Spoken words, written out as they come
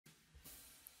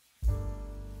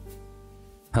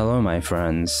Hello my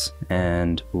friends,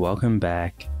 and welcome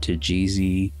back to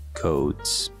GZ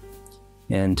Codes.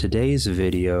 In today's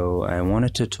video, I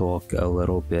wanted to talk a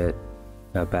little bit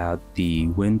about the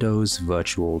Windows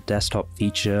Virtual Desktop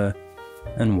feature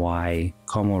and why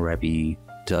Komorebi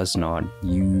does not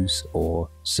use or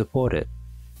support it.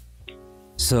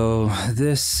 So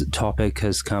this topic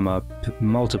has come up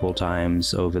multiple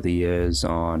times over the years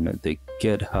on the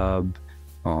GitHub,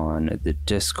 on the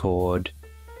Discord,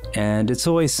 and it's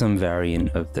always some variant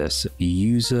of this. A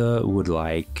user would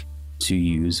like to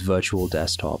use virtual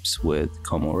desktops with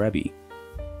Komorebi.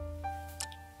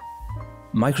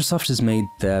 Microsoft has made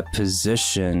their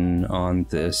position on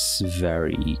this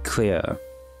very clear.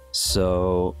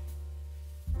 So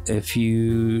if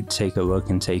you take a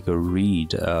look and take a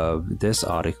read of this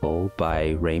article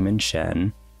by Raymond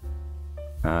Chen,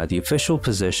 the official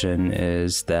position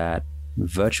is that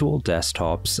virtual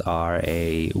desktops are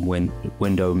a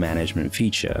window management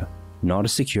feature, not a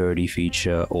security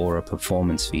feature or a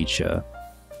performance feature.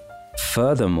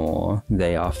 Furthermore,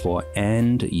 they are for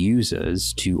end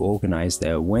users to organize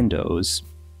their windows,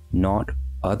 not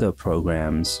other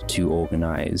programs to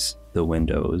organize the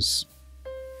windows.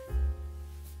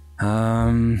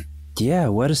 Yeah,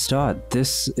 where to start?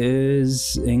 This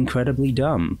is incredibly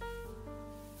dumb.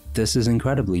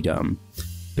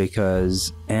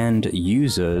 Because end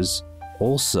users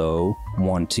also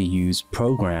want to use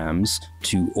programs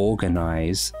to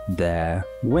organize their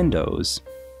windows,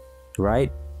 right?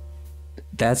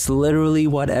 That's literally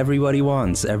what everybody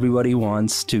wants. Everybody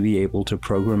wants to be able to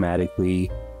programmatically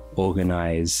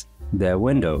organize their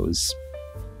windows.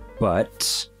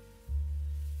 But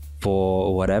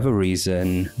for whatever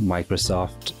reason,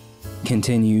 Microsoft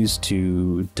continues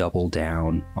to double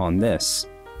down on this.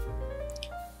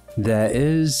 There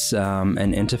is an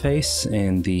interface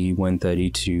in the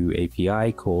Win32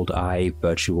 API called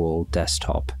iVirtual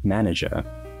Desktop Manager.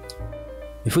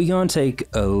 If we go and take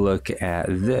a look at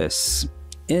this,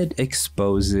 it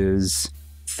exposes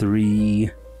three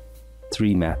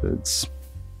methods.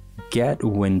 Get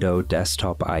window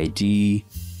desktop ID,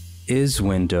 is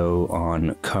window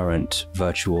on current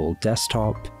virtual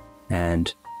desktop,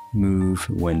 and move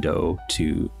window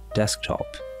to desktop.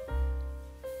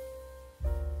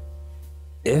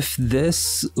 If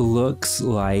this looks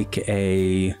like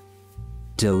a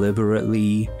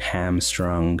deliberately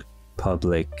hamstrung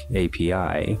public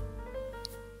API,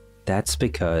 that's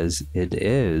because it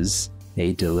is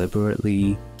a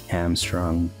deliberately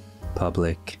hamstrung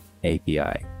public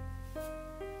API.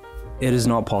 It is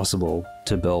not possible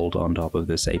to build on top of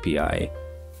this API.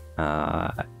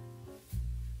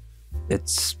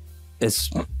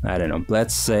 I don't know,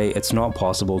 let's say it's not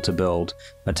possible to build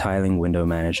a tiling window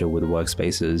manager with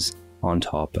workspaces on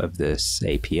top of this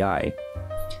API.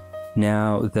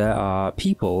 Now, there are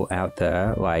people out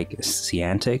there like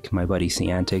Ciantic, my buddy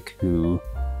Ciantic, who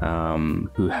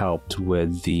helped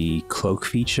with the cloak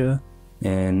feature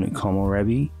in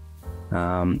Komorebi,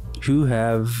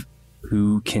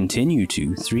 who continue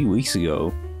to, 3 weeks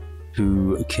ago,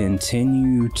 who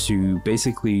continue to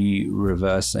basically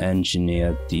reverse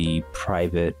engineer the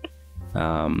private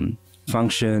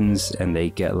functions, and they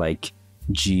get like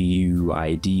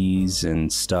GUIDs and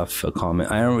stuff for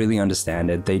comment. I don't really understand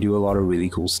it. They do a lot of really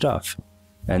cool stuff.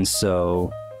 And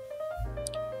so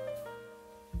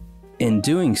in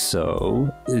doing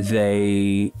so,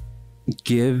 they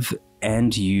give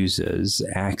end users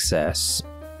access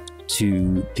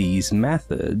to these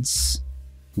methods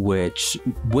which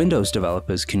Windows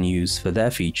developers can use for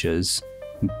their features,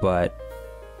 but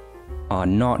are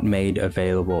not made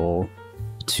available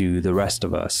to the rest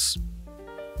of us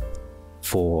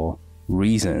for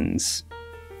reasons.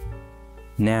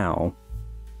 Now,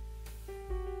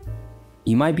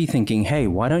 you might be thinking, hey,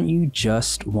 why don't you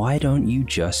just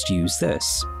use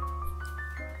this?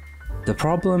 The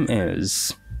problem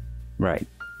is,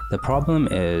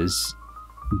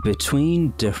 between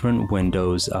different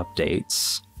Windows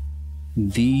updates,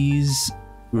 these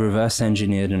reverse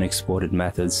engineered and exported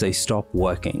methods, they stop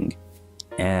working.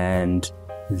 And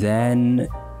then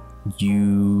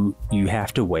you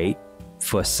have to wait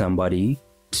for somebody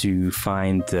to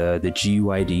find the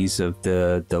GUIDs of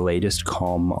the latest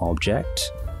COM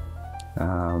object.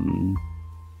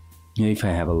 Maybe if I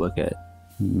have a look at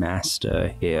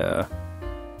master here.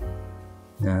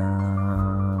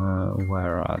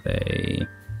 Where are they?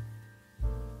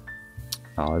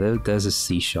 Oh, there's a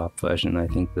C# version. I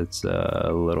think that's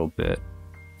a little bit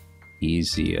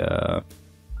easier.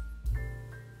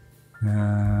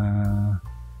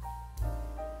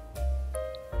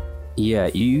 Yeah,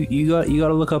 you got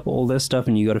to look up all this stuff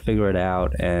and you got to figure it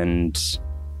out. And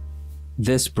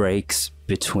this breaks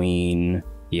between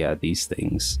Yeah, these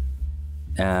things.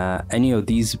 And you know,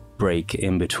 these break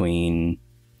in between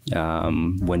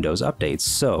Windows updates.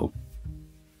 So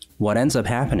what ends up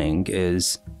happening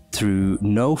is, through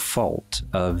no fault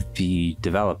of the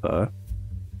developer,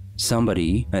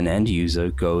 somebody, an end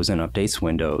user, goes and updates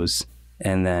Windows,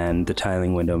 and then the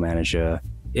tiling window manager,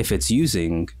 if it's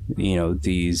using, you know,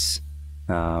 these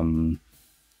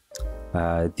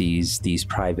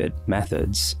private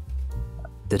methods,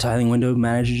 the tiling window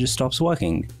manager just stops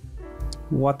working.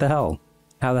 What the hell?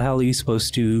 How the hell are you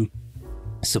supposed to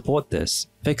support this,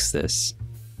 fix this?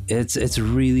 It's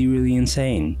really, really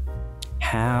insane.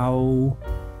 How?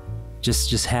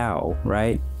 Just how,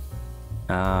 right?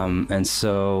 And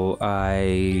so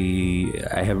I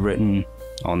have written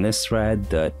on this thread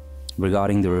that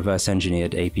regarding the reverse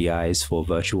engineered APIs for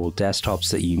virtual desktops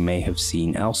that you may have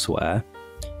seen elsewhere,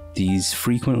 these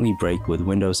frequently break with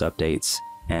Windows updates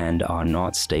and are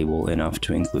not stable enough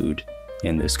to include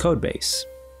in this codebase.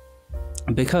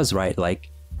 Because, right,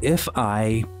 like, if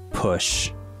I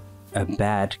push a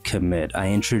bad commit, I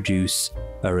introduce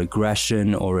a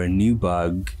regression or a new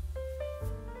bug,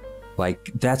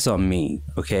 like, that's on me,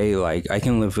 okay? Like, I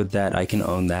can live with that, I can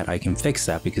own that, I can fix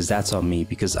that, because that's on me,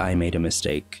 because I made a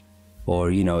mistake. Or,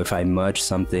 you know, if I merge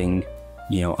something,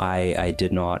 you know, I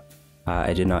did not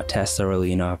test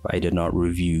thoroughly enough, I did not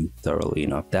review thoroughly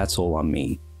enough, that's all on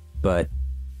me. But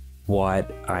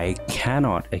what I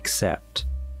cannot accept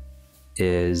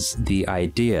is the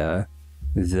idea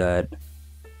that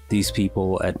these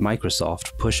people at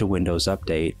Microsoft push a Windows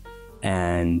update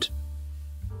and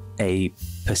a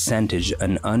percentage,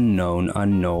 an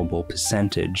unknowable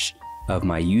percentage of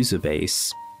my user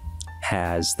base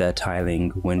has their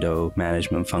tiling window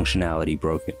management functionality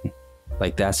broken.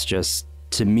 Like, that's just,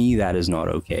 to me, that is not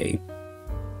okay.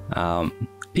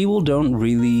 People don't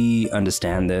really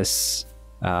understand this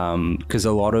because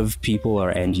a lot of people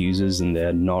are end users and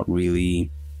they're not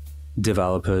really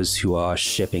developers who are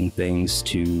shipping things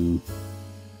to,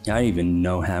 I don't even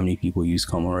know how many people use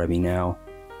Komorebi now.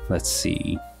 Let's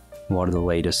see, what are the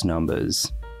latest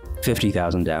numbers?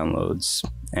 50,000 downloads.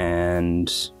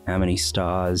 And how many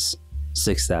stars?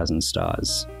 6,000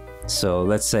 stars. So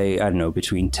let's say, I don't know,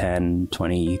 between 10,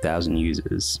 20,000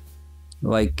 users.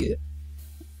 Like,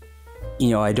 you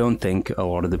know, I don't think a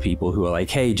lot of the people who are like,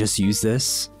 hey, just use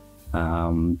this.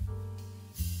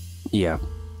 Yeah,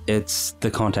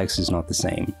 the context is not the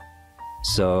same.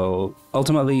 So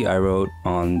ultimately, I wrote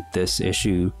on this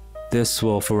issue, this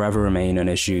will forever remain an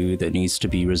issue that needs to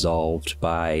be resolved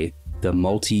by the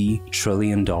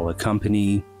multi-trillion-dollar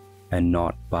company and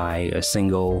not by a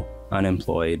single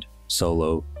unemployed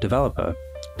solo developer.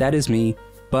 That is me,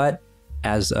 but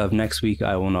as of next week,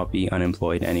 I will not be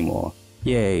unemployed anymore.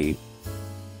 Yay.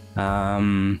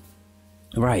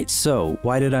 Right, so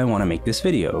why did I want to make this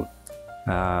video?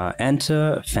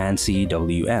 Enter Fancy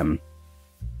WM.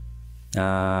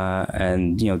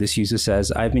 And, you know, this user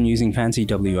says, I've been using Fancy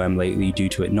WM lately due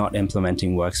to it not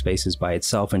implementing workspaces by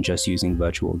itself and just using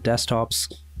virtual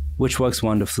desktops, which works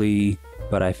wonderfully,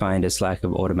 but I find its lack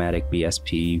of automatic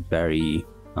BSP very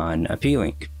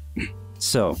unappealing.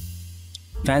 So,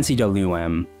 Fancy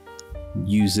WM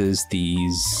uses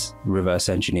these reverse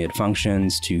engineered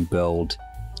functions to build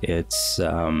its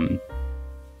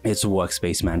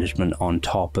workspace management on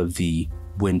top of the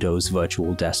Windows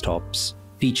virtual desktops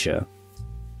feature.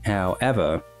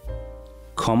 However,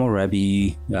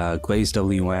 Komorebi, Glaze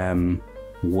WM,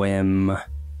 Wim,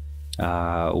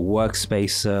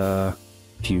 Workspacer,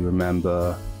 if you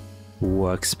remember,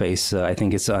 Workspacer, I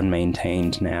think it's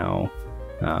unmaintained now.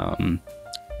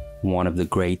 One of the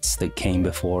greats that came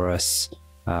before us,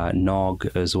 Nog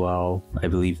as well. I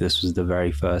believe this was the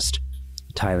very first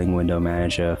tiling window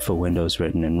manager for Windows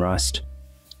written in Rust.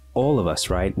 All of us,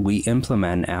 right? We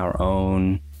implement our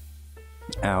own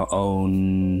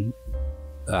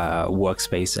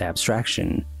workspace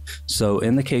abstraction. So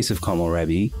in the case of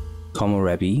Komorebi,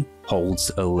 Komorebi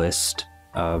holds a list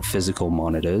of physical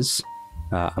monitors.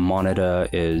 A monitor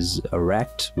is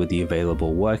erect with the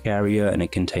available work area, and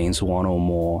it contains one or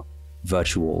more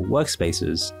virtual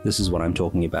workspaces. This is what I'm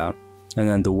talking about. And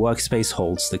then the workspace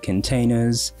holds the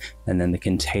containers, and then the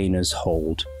containers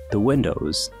hold the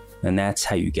windows. And that's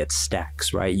how you get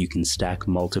stacks, right? You can stack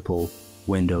multiple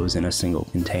windows in a single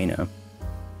container.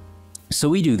 So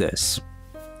we do this,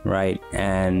 right?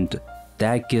 And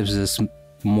that gives us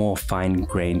more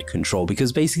fine-grained control,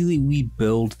 because basically we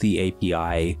build the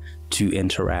API to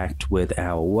interact with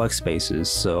our workspaces.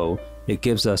 So it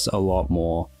gives us a lot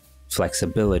more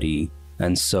flexibility.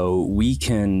 And so we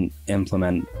can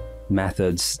implement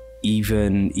methods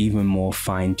even more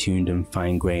fine-tuned and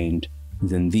fine-grained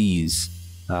than these.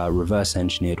 reverse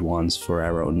engineered ones for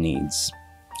our own needs.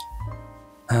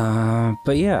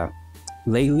 But yeah,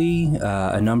 lately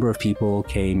a number of people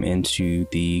came into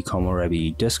the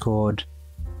Komorebi Discord,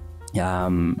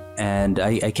 and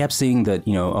I kept seeing that,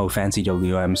 you know, oh, Fancy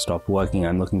WM stopped working,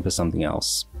 I'm looking for something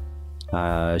else.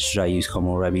 Should I use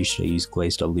Komorebi? Should I use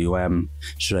Glaze WM?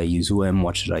 Should I use WIM?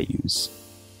 What should I use?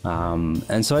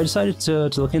 And so I decided to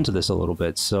look into this a little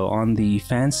bit. So on the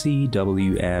Fancy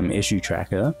WM issue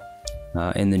tracker,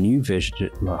 in the new version,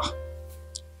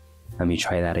 let me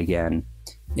try that again.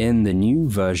 In the new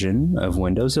version of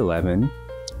Windows 11,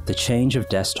 the change of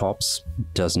desktops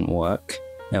doesn't work,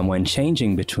 and when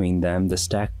changing between them, the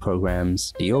stack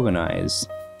programs deorganize.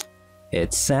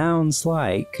 It sounds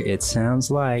like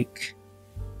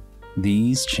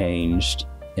these changed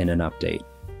in an update.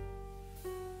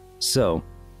 So,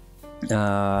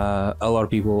 a lot of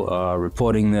people are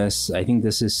reporting this. I think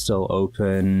this is still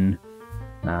open.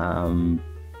 I'm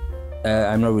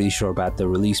not really sure about the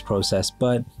release process,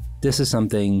 but this is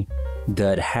something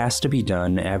that has to be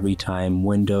done every time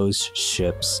Windows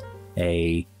ships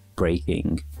a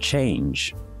breaking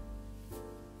change.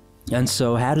 And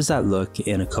so how does that look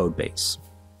in a code base?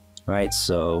 Right,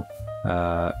 so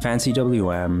Fancy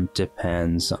WM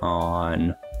depends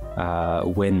on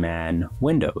WinMan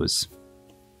Windows.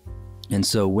 And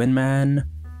so WinMan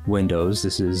Windows,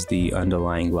 this is the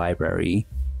underlying library,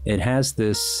 it has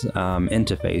this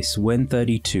interface,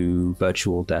 Win32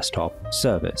 Virtual Desktop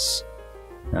Service.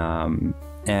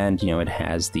 And, you know, it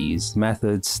has these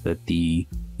methods that the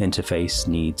interface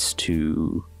needs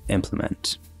to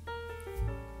implement.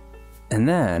 And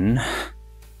then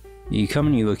you come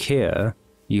and you look here,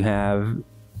 you have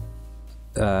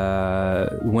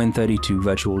Win32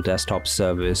 Virtual Desktop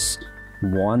Service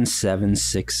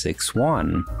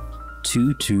 17661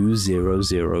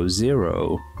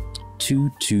 22000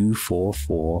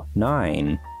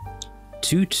 22449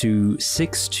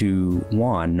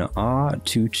 22621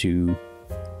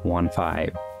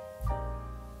 R2215.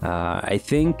 I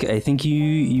think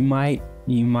you might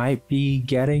be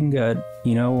getting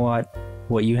you know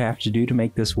what you have to do to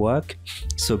make this work.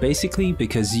 So basically,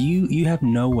 because you have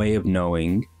no way of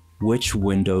knowing which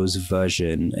Windows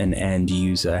version an end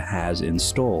user has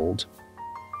installed,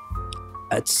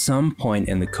 at some point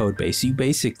in the code base, you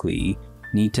basically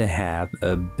need to have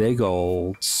a big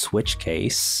old switch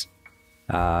case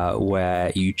where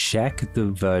you check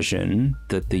the version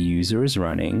that the user is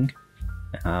running,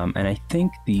 and I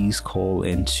think these call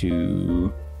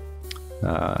into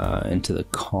the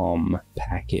COM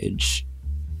package,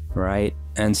 right?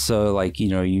 And so, like, you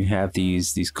know, you have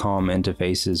these COM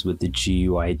interfaces with the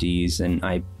GUIDs, and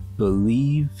I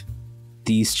believe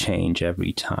these change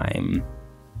every time.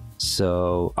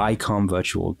 So ICOM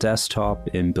Virtual Desktop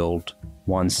in build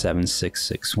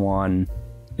 17661,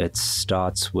 it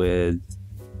starts with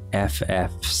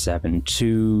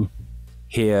FF72.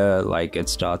 Here, like, it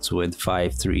starts with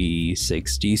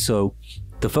 536D. So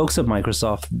the folks at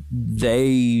Microsoft,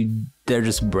 they're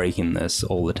just breaking this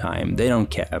all the time. They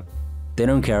don't care. They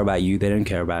don't care about you. They don't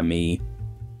care about me.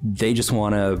 They just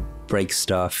want to break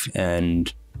stuff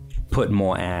and put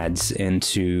more ads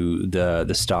into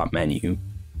the start menu.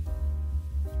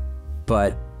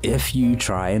 But if you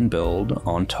try and build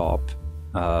on top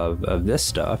of this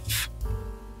stuff,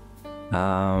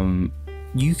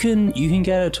 you can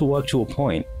get it to work to a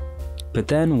point, but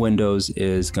then Windows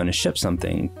is going to ship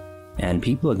something, and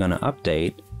people are going to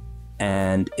update,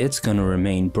 and it's going to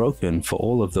remain broken for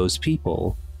all of those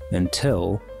people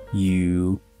until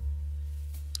you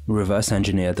reverse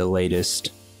engineer the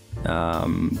latest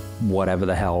whatever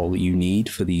the hell you need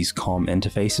for these COM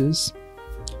interfaces.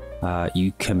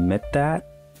 You commit that,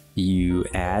 you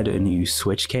add a new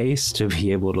switch case to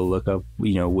be able to look up,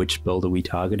 you know, which build are we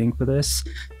targeting for this,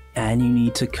 and you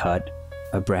need to cut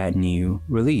a brand new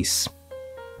release.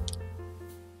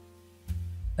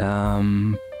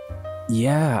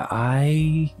 Yeah,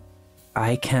 I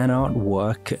cannot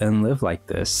work and live like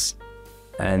this,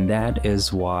 and that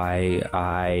is why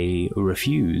I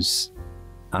refuse.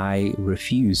 I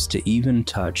refuse to even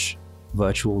touch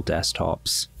virtual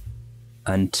desktops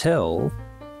until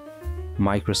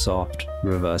Microsoft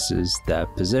reverses their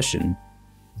position.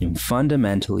 And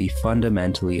fundamentally,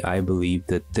 I believe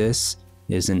that this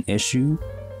is an issue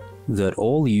that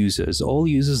all users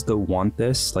that want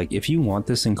this, like, if you want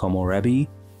this in Komorebi,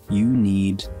 you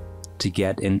need to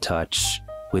get in touch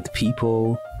with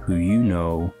people who you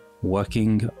know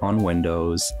working on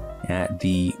Windows at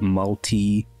the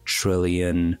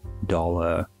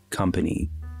multi-trillion-dollar company,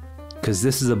 because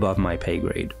this is above my pay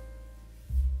grade.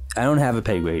 I don't have a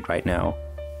pay grade right now.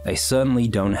 I certainly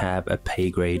don't have a pay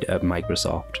grade at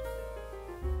Microsoft.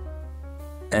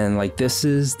 And like, this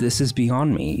is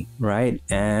beyond me, right?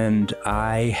 And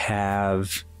I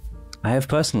have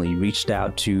personally reached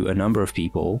out to a number of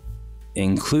people,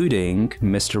 including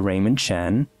Mr. Raymond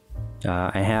Chen.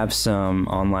 I have some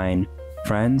online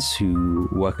friends who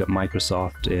work at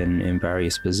Microsoft in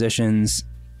various positions,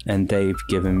 and they've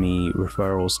given me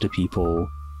referrals to people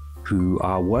who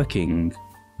are working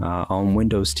on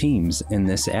Windows teams in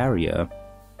this area.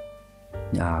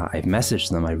 I've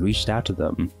messaged them, I've reached out to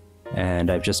them,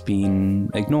 and I've just been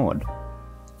ignored.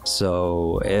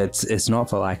 So it's not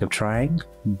for lack of trying,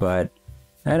 but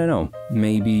I don't know,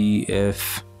 maybe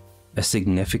if a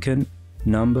significant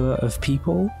number of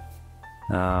people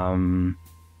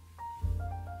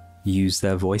use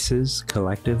their voices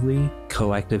collectively,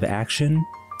 collective action,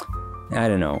 I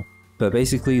don't know. But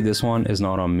basically, this one is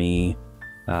not on me.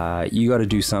 You got to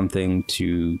do something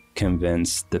to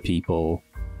convince the people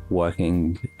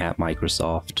working at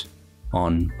Microsoft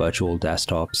on virtual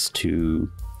desktops to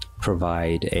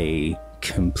provide a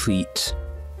complete,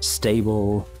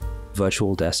 stable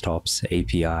virtual desktops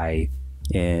API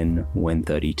in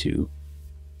Win32.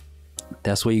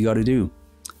 That's what you got to do.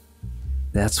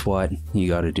 That's what you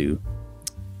got to do.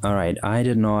 All right, I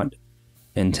did not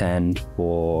intend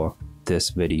for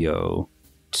this video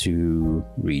to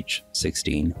reach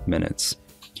 16 minutes.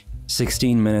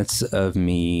 16 minutes of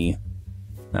me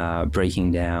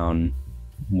breaking down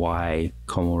why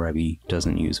Komorebi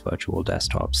doesn't use virtual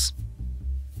desktops.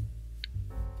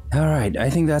 All right, I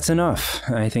think that's enough.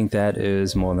 I think that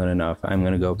is more than enough. I'm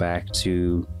going to go back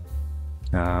to,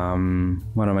 what am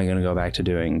I going to go back to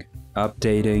doing?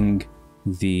 Updating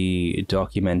the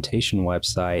documentation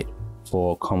website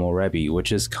for Komorebi,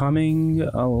 which is coming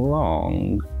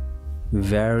along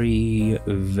very,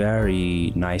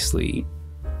 very nicely.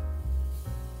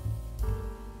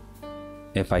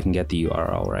 If I can get the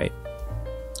URL right.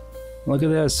 Look at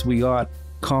this, we got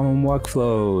common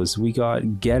workflows, we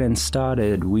got getting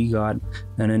started, we got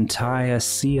an entire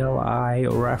CLI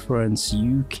reference.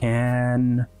 You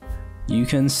can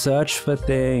search for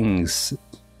things.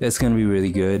 It's gonna be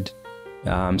really good.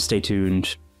 Stay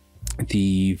tuned.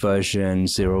 The version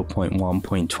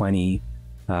 0.1.20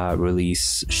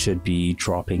 release should be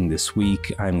dropping this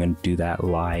week. I'm gonna do that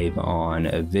live on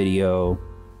a video.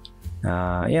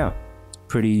 Yeah,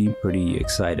 pretty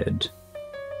excited.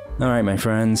 Alright, my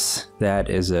friends, that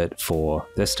is it for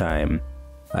this time.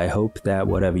 I hope that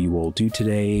whatever you all do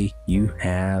today, you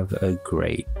have a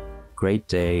great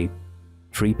day.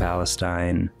 Free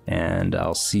Palestine, and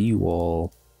I'll see you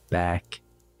all back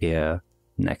here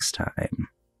next time.